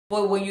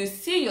But when you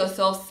see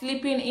yourself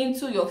slipping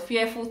into your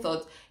fearful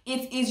thoughts,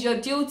 it is your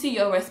duty,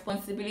 your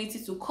responsibility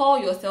to call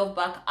yourself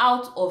back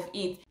out of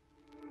it.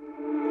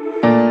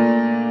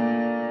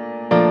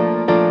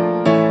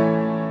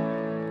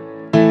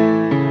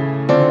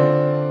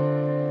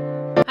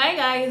 Hi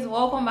guys,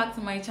 welcome back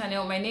to my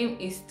channel. My name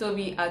is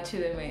Tobi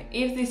Achudume.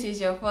 If this is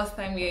your first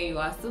time here, you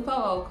are super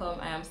welcome.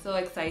 I am so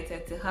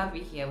excited to have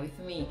you here with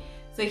me.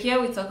 So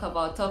here we talk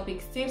about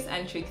topics, tips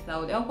and tricks that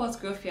would help us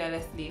grow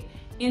fearlessly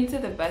into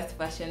the best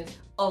versions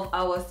of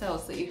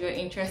ourselves. So if you're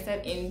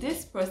interested in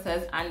this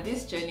process and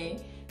this journey,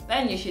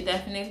 then you should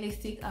definitely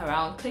stick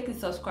around. Click the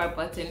subscribe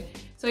button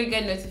so you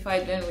get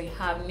notified when we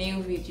have new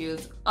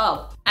videos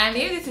up. And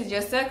if this is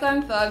your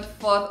second, third,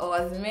 fourth, or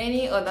as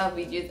many other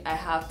videos I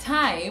have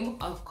time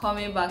of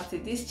coming back to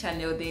this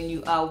channel, then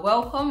you are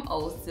welcome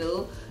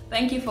also.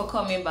 Thank you for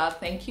coming back.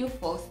 Thank you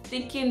for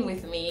sticking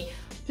with me.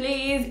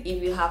 Please,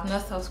 if you have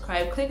not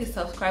subscribed, click the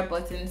subscribe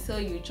button so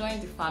you join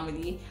the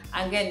family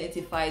and get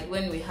notified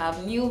when we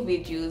have new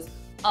videos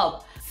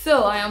up.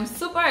 So I am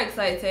super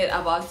excited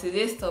about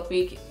today's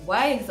topic.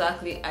 Why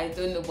exactly, I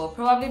don't know, but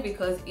probably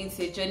because it's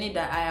a journey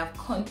that I have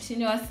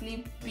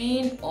continuously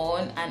been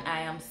on and I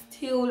am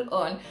still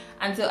on,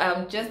 and so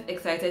I'm just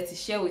excited to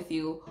share with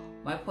you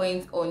my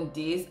points on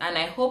this, and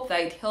I hope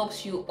that it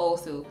helps you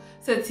also.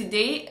 So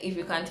today, if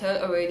you can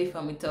tell already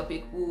from the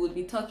topic, we will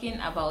be talking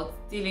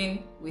about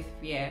dealing with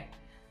fear.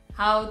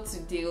 How to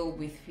deal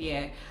with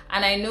fear.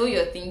 And I know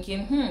you're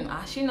thinking,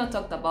 I should not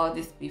talked about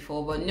this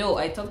before, but no,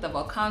 I talked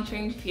about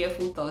countering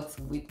fearful thoughts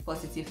with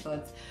positive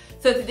thoughts.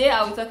 So today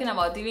I'll be talking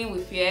about dealing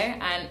with fear,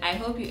 and I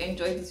hope you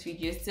enjoyed this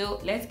video.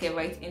 So let's get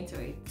right into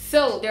it.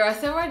 So there are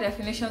several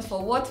definitions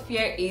for what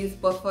fear is,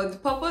 but for the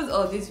purpose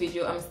of this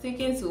video, I'm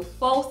sticking to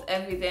false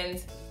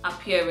evidence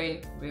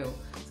appearing real.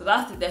 So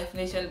that's the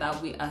definition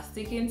that we are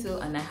sticking to,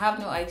 and I have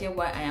no idea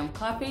why I am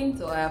clapping,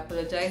 so I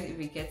apologize if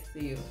it gets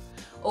to you.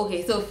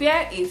 Okay, so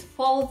fear is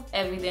false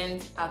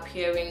evidence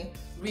appearing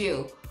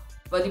real.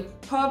 But the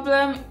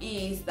problem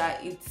is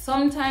that it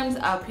sometimes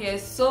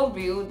appears so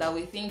real that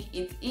we think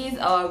it is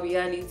our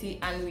reality,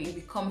 and we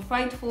become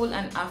frightful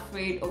and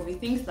afraid of the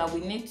things that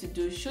we need to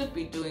do, should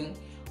be doing,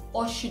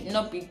 or should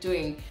not be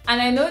doing.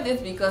 And I know this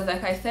because,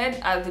 like I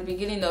said at the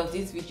beginning of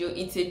this video,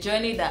 it's a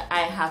journey that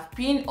I have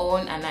been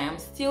on, and I am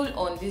still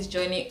on this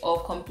journey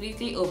of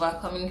completely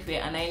overcoming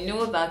fear. And I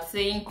know that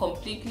saying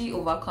completely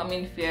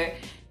overcoming fear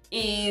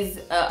is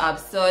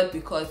absurd,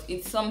 because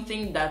it's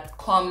something that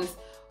comes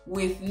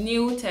with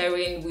new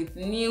terrain, with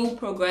new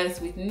progress,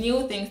 with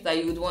new things that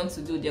you would want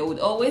to do. There would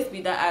always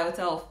be that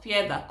iota of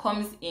fear that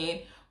comes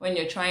in when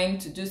you're trying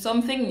to do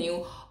something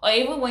new, or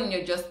even when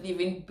you're just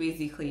living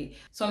basically.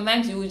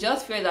 Sometimes you will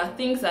just fear that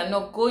things are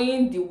not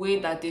going the way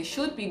that they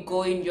should be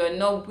going. You're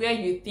not where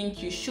you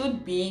think you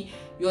should be.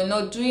 You're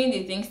not doing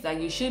the things that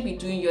you should be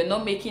doing. You're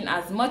not making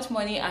as much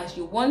money as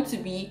you want to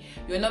be.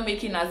 You're not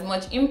making as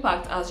much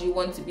impact as you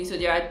want to be. So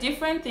there are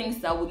different things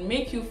that would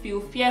make you feel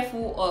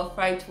fearful or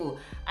frightful.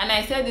 And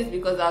I said this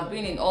because I've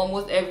been in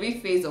almost every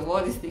phase of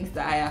all these things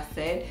that I have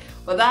said.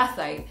 But that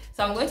aside,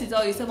 so I'm going to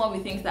tell you some of the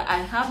things that I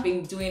have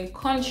been doing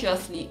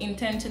consciously,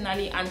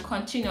 intentionally, and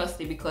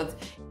continuously, because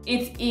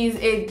it is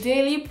a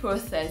daily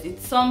process.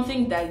 It's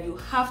something that you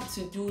have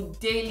to do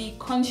daily,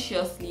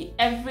 consciously,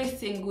 every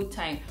single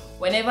time.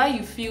 Whenever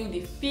you feel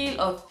the feel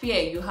of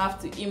fear, you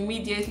have to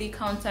immediately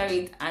counter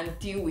it and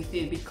deal with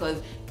it,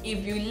 because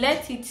if you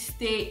let it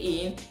stay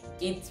in,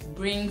 it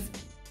brings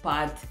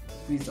bad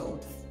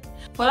results.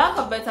 For lack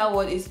of a better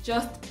word, it's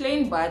just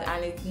plain bad,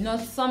 and it's not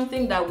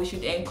something that we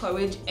should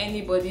encourage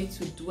anybody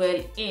to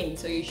dwell in.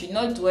 So you should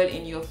not dwell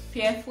in your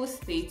fearful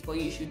state, but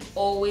you should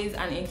always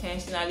and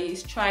intentionally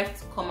strive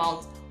to come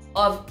out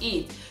of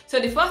it. So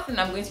the first thing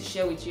I'm going to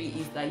share with you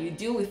is that you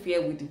deal with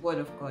fear with the word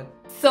of God.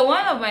 So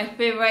one of my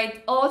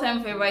favorite,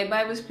 all-time favorite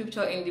Bible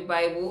scripture in the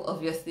Bible,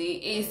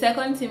 obviously, is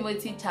 2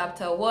 Timothy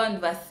chapter 1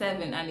 verse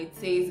 7, and it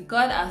says,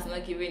 God has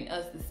not given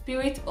us the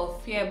spirit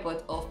of fear,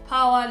 but of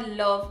power,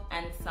 love,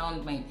 and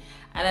sound mind.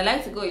 And I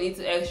like to go a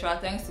little extra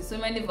thanks to so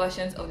many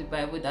versions of the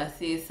Bible that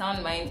says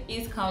sound mind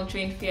is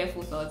countering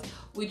fearful thoughts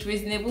with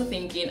reasonable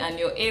thinking, and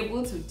you're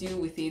able to deal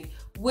with it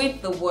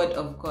with the word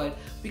of God.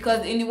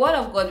 Because in the word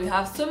of God, we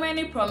have so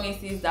many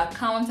promises that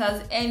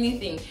counters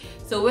anything.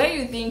 So where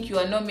you think you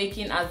are not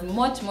making as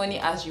much money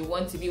as you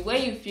want to be, where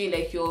you feel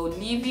like you're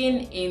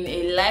living in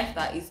a life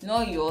that is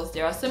not yours,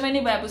 there are so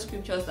many Bible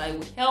scriptures that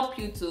will help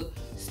you to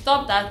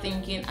stop that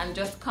thinking and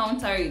just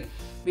counter it.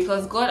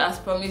 Because God has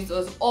promised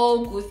us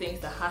all good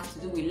things that has to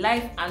do with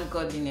life and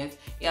godliness.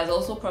 He has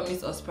also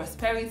promised us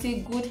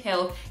prosperity, good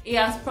health. He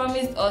has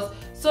promised us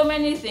so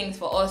many things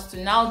for us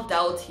to now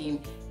doubt Him.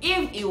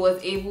 If He was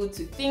able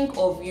to think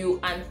of you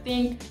and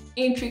think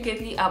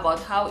intricately about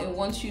how He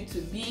wants you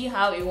to be,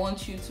 how He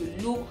wants you to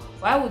look,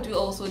 why would you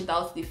also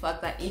doubt the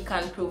fact that He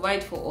can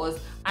provide for us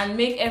and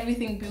make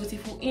everything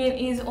beautiful in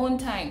His own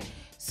time?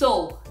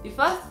 So the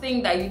first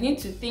thing that you need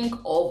to think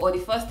of, or the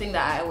first thing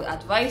that I would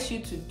advise you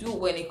to do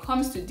when it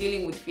comes to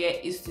dealing with fear,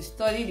 is to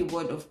study the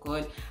word of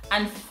God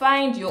and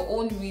find your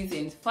own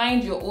reasons,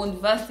 find your own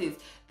verses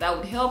that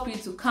would help you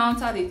to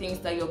counter the things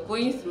that you're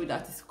going through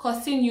that is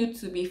causing you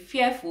to be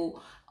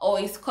fearful or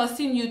is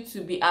causing you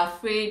to be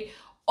afraid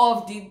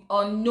of the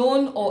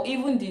unknown or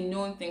even the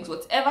known things.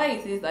 Whatever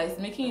it is that is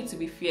making you to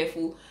be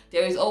fearful,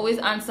 there is always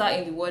answer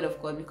in the Word of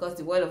God, because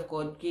the Word of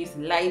God gives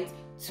light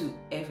to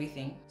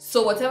everything.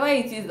 So whatever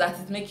it is that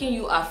is making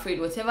you afraid,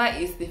 whatever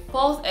is the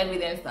false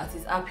evidence that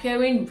is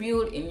appearing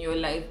real in your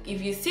life,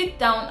 if you sit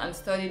down and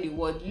study the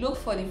Word, look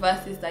for the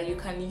verses that you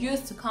can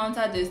use to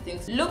counter those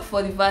things. Look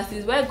for the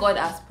verses where God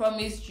has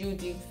promised you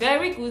the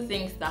very good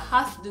things that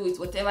has to do with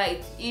whatever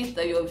it is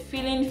that you're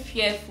feeling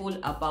fearful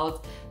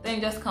about.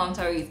 Then just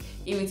counter it.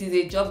 If it is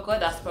a job,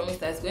 God has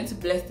promised that it's going to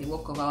bless the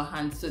work of our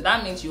hands. So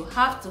that means you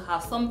have to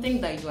have something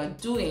that you are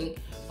doing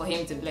for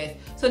Him to bless.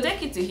 So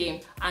take it to Him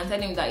and tell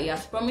Him that He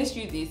has promised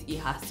you this, He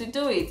has to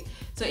do it.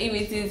 So if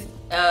it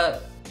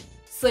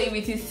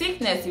is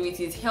sickness, if it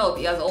is health,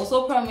 He has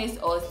also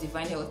promised us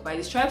divine health. By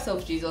the stripes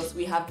of Jesus,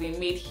 we have been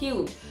made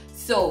healed.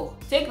 So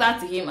take that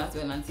to Him as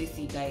well and say,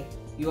 see, guy,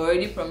 you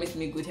already promised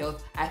me good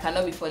health. I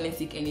cannot be falling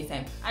sick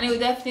anytime. And He will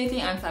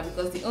definitely answer,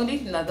 because the only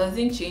thing that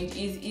doesn't change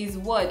is His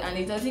word, and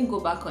it doesn't go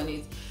back on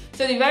it.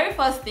 So the very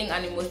first thing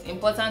and the most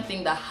important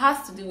thing that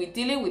has to do with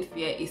dealing with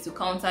fear is to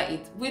counter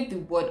it with the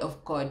Word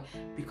of God,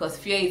 because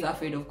fear is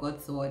afraid of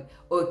God's word.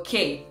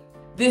 Okay.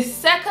 The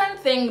second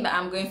thing that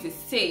I'm going to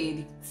say,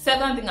 the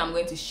second thing I'm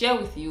going to share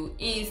with you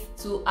is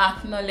to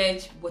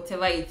acknowledge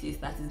whatever it is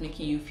that is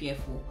making you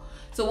fearful.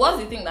 So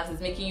what's the thing that is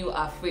making you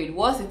afraid?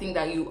 What's the thing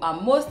that you are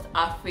most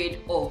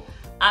afraid of?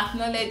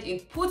 Acknowledge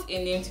it, put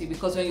a name to it,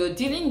 because when you're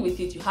dealing with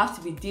it, you have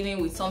to be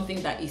dealing with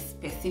something that is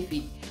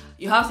specific.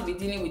 You have to be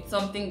dealing with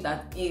something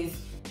that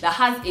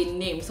has a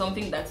name,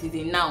 something that is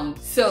a noun.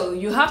 So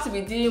you have to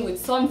be dealing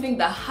with something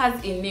that has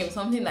a name,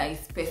 something that is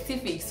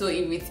specific. So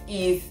if it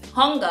is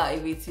hunger,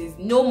 if it is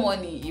no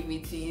money, if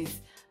it is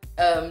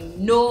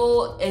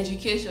no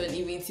education,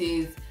 if it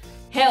is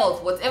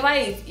health, whatever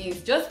it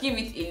is, just give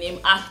it a name.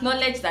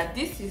 Acknowledge that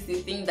this is the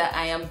thing that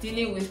I am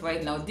dealing with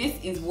right now. This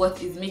is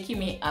what is making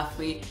me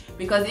afraid.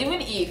 Because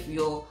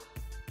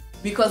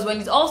because when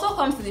it also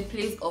comes to the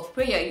place of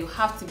prayer, you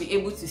have to be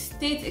able to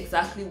state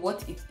exactly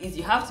what it is.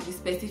 You have to be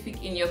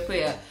specific in your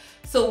prayer.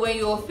 So when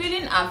you're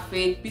feeling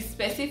afraid, be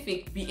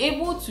specific, be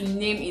able to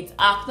name it.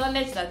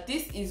 Acknowledge that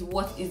this is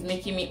what is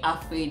making me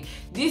afraid.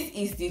 This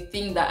is the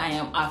thing that I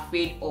am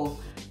afraid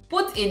of.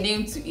 Put a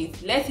name to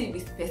it. Let it be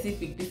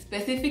specific. Be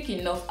specific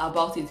enough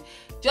about it.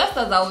 Just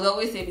as I would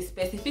always say, be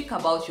specific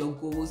about your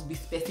goals. Be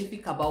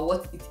specific about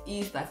what it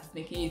is that is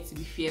making you to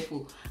be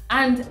fearful,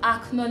 and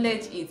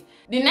acknowledge it.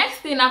 The next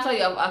thing after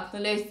you have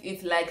acknowledged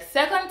it, like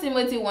 2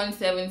 Timothy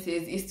 1:7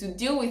 says, is to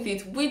deal with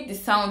it with the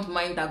sound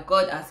mind that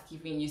God has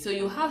given you. So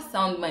you have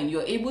sound mind.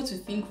 You're able to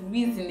think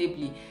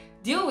reasonably.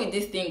 Deal with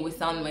this thing with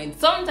sound mind.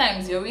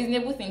 Sometimes your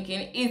reasonable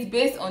thinking is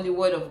based on the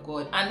Word of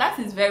God, and that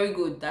is very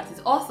good. That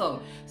is awesome.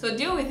 So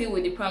deal with it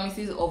with the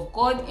promises of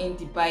God in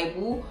the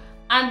Bible,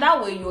 and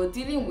that way you're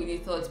dealing with the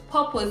thoughts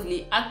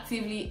purposely,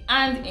 actively,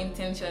 and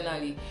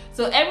intentionally.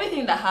 So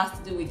everything that has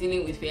to do with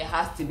dealing with fear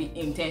has to be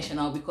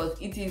intentional, because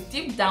it is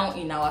deep down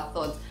in our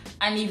thoughts.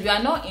 And if you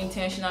are not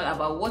intentional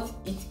about what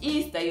it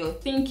is that you're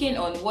thinking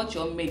on, what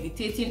you're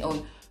meditating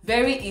on,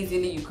 very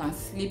easily you can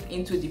slip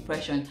into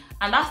depression.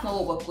 And that's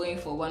not what we're going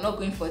for. We're not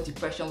going for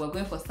depression. We're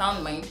going for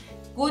sound mind,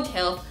 good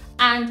health,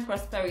 and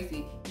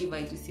prosperity, if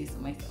I do say so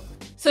myself.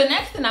 So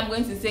next thing I'm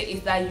going to say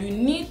is that you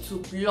need to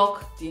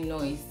block the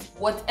noise.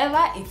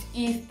 Whatever it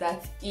is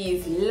that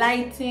is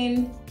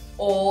lighting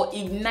or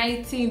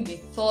igniting the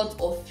thought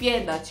or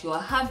fear that you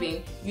are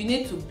having, you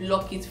need to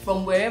block it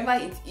from wherever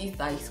it is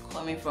that is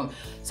coming from.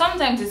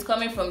 Sometimes it's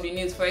coming from the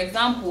news. For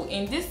example,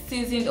 in this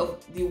season of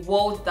the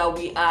world that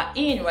we are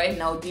in right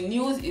now, the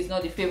news is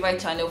not the favorite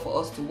channel for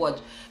us to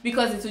watch,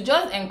 because it will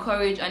just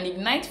encourage and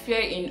ignite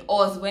fear in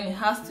us when it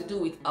has to do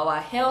with our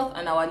health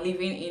and our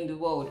living in the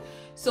world.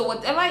 So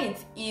whatever it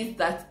is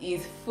that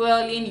is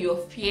fueling your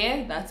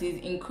fear, that is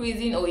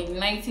increasing or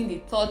igniting the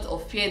thought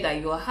of fear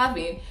that you are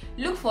having,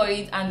 look for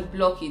it and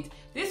block it.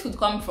 This could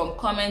come from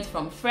comments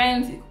from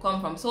friends, it could come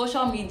from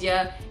social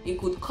media, it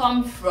could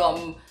come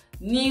from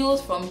news,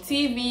 from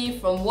TV,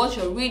 from what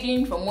you're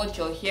reading, from what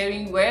you're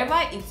hearing.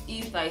 Wherever it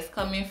is that is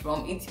coming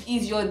from, it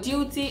is your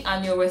duty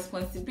and your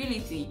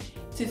responsibility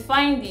to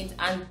find it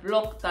and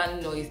block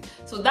that noise.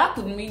 So that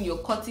could mean you're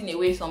cutting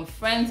away some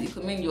friends, it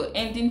could mean you're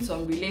ending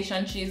some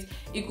relationships,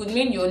 it could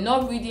mean you're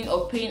not reading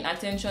or paying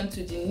attention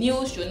to the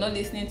news, you're not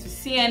listening to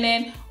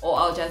CNN or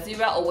Al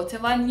Jazeera or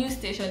whatever news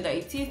station that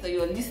it is that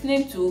you're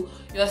listening to.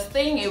 You're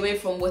staying away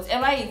from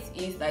whatever it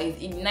is that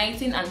is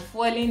igniting and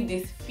fueling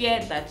this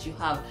fear that you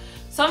have.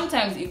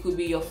 Sometimes it could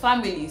be your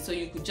family, so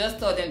you could just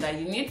tell them that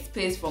you need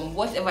space from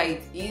whatever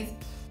it is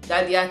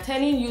that they are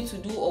telling you to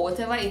do, or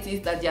whatever it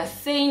is that they are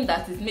saying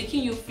that is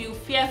making you feel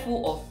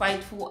fearful or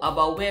frightful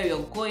about where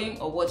you're going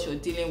or what you're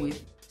dealing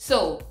with.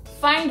 So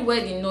find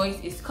where the noise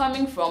is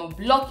coming from,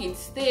 block it,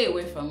 stay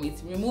away from it,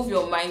 remove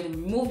your mind,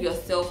 remove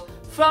yourself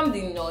from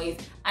the noise,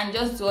 and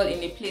just dwell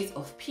in a place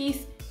of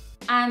peace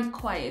and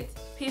quiet,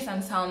 peace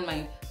and sound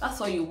mind. That's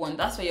what you want,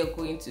 that's where you're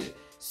going to.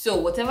 So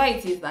whatever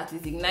it is that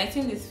is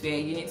igniting this fear,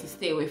 you need to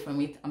stay away from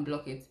it and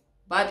block it.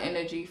 Bad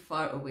energy,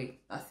 far away.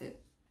 That's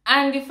it.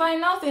 And the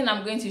final thing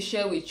I'm going to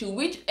share with you,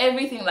 which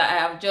everything that I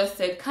have just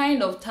said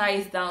kind of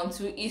ties down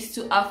to, is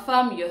to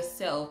affirm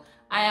yourself.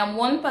 I am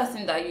one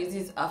person that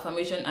uses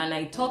affirmation, and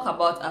I talk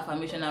about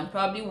affirmation. I'm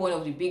probably one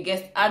of the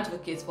biggest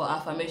advocates for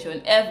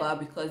affirmation ever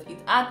because it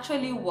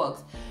actually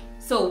works.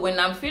 So when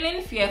I'm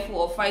feeling fearful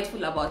or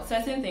frightful about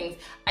certain things,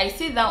 I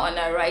sit down and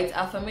I write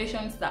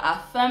affirmations that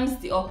affirms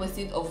the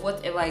opposite of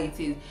whatever it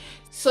is.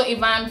 So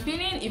if I'm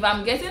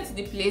getting to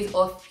the place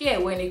of fear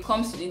when it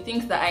comes to the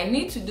things that I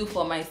need to do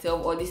for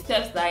myself or the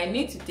steps that I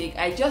need to take,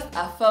 I just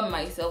affirm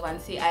myself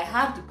and say, I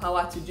have the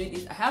power to do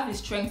this. I have the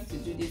strength to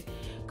do this.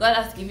 God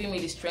has given me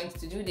the strength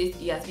to do this.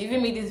 He has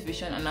given me this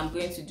vision and I'm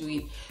going to do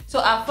it. So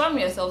affirm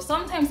yourself.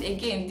 Sometimes,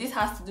 again, this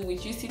has to do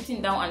with you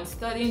sitting down and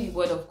studying the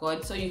word of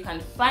God so you can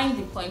find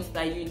the points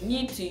that you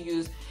need to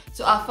use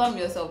to affirm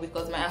yourself,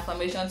 because my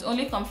affirmations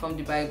only come from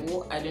the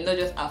Bible. I do not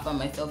just affirm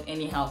myself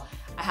anyhow.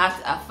 I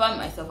have to affirm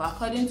myself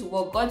according to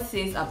what God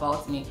says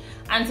about me.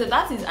 And so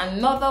that is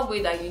another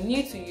way that you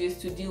need to use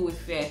to deal with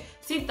fear.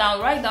 Sit down,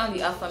 write down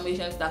the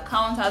affirmations that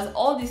counters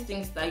all these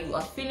things that you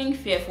are feeling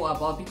fearful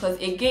about, because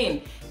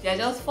again, they are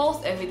just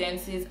false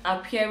evidences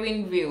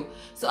appearing real.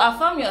 So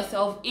affirm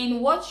yourself in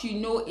what you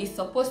know is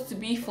supposed to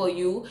be for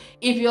you.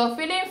 If you're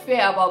feeling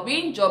fear about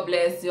being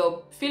jobless,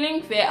 you're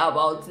feeling fear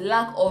about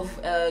lack of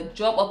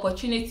job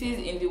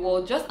opportunities in the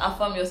world, just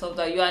affirm yourself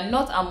that you are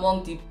not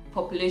among the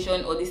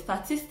population or the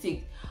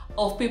statistic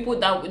of people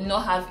that would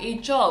not have a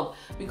job,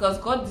 because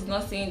God is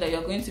not saying that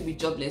you're going to be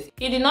jobless.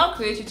 He did not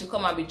create you to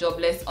come and be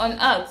jobless on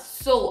earth.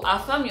 So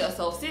affirm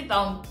yourself. Sit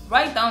down,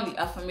 write down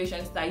the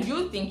affirmations that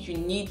you think you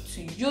need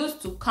to use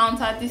to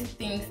counter these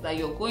things that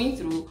you're going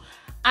through,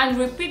 and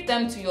repeat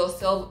them to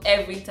yourself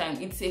every time.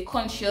 It's a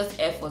conscious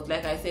effort.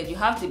 Like I said, you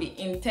have to be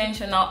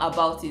intentional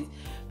about it,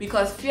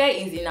 because fear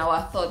is in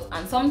our thoughts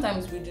and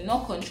sometimes we do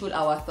not control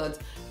our thoughts.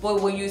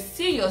 But when you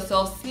see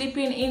yourself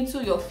slipping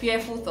into your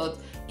fearful thoughts,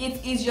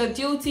 it is your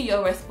duty,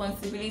 your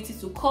responsibility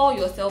to call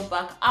yourself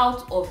back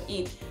out of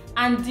it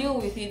and deal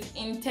with it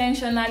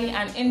intentionally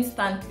and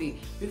instantly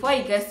before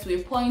it gets to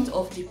a point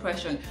of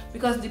depression,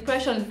 because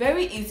depression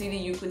very easily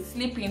you could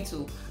slip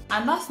into,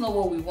 and that's not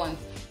what we want.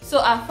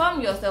 So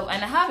affirm yourself,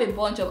 and I have a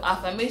bunch of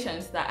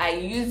affirmations that I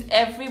use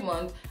every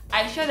month.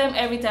 I share them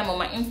every time on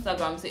my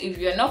Instagram, so if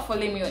you're not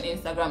following me on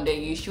Instagram,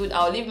 then you should.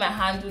 I'll leave my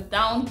handle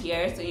down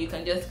here so you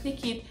can just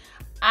click it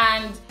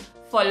and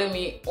follow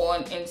me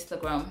on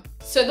Instagram.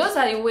 So those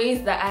are the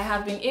ways that I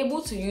have been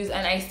able to use,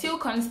 and I still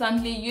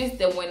constantly use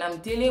them when I'm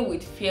dealing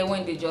with fear,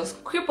 when they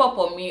just creep up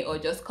on me or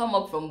just come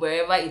up from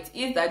wherever it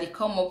is that they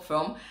come up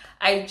from.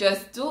 I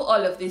just do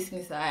all of these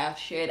things that I have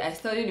shared. I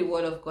study the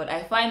word of God.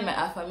 I find my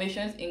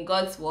affirmations in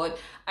God's word.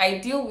 I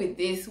deal with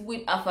this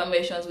with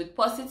affirmations, with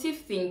positive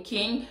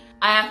thinking.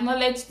 I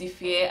acknowledge the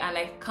fear and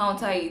I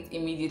counter it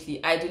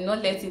immediately. I do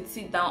not let it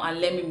sit down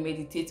and let me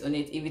meditate on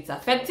it. If it's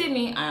affecting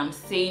me, I am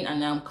saying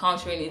and I'm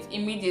countering it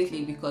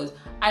immediately, because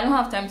I don't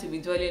have time to be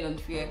dwelling on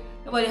fear.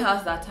 Nobody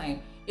has that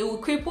time. It will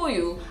cripple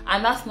you,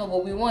 and that's not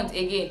what we want.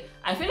 Again,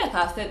 I feel like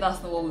I've said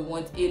that's not what we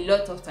want a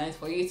lot of times,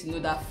 for you to know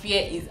that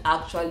fear is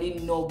actually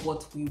not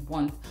what we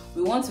want.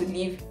 We want to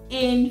live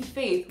in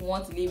faith. We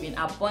want to live in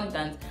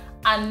abundance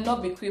and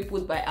not be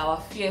crippled by our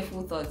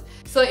fearful thoughts.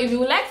 So if you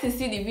would like to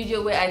see the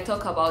video where I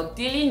talk about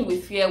dealing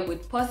with fear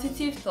with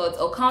positive thoughts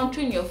or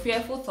countering your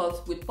fearful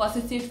thoughts with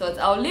positive thoughts,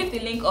 I'll leave the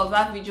link of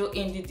that video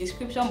in the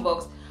description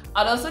box.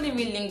 I'll also leave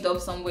it linked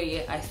up somewhere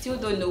here. I still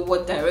don't know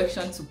what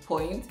direction to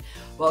point.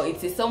 Well,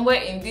 it is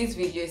somewhere in this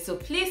video, so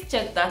please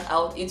check that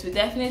out. It will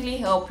definitely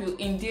help you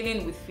in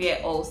dealing with fear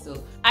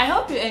also. I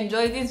hope you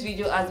enjoyed this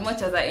video as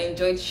much as I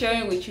enjoyed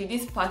sharing with you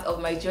this part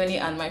of my journey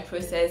and my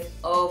process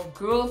of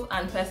growth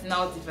and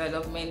personal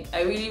development.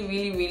 I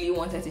really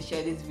wanted to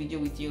share this video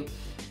with you.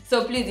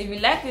 So please, if you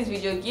like this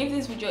video, give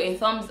this video a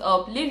thumbs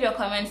up. Leave your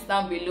comments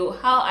down below.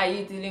 How are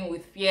you dealing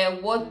with fear?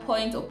 What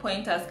point or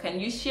pointers can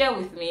you share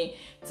with me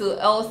to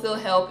also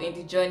help in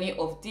the journey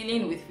of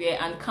dealing with fear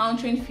and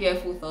countering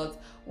fearful thoughts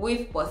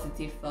with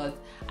positive thoughts?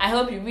 I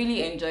hope you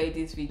really enjoyed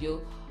this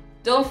video.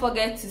 Don't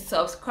forget to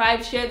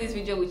subscribe, share this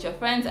video with your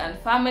friends and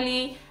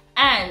family,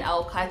 and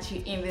I'll catch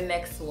you in the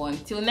next one.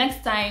 Till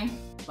next time,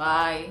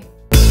 bye.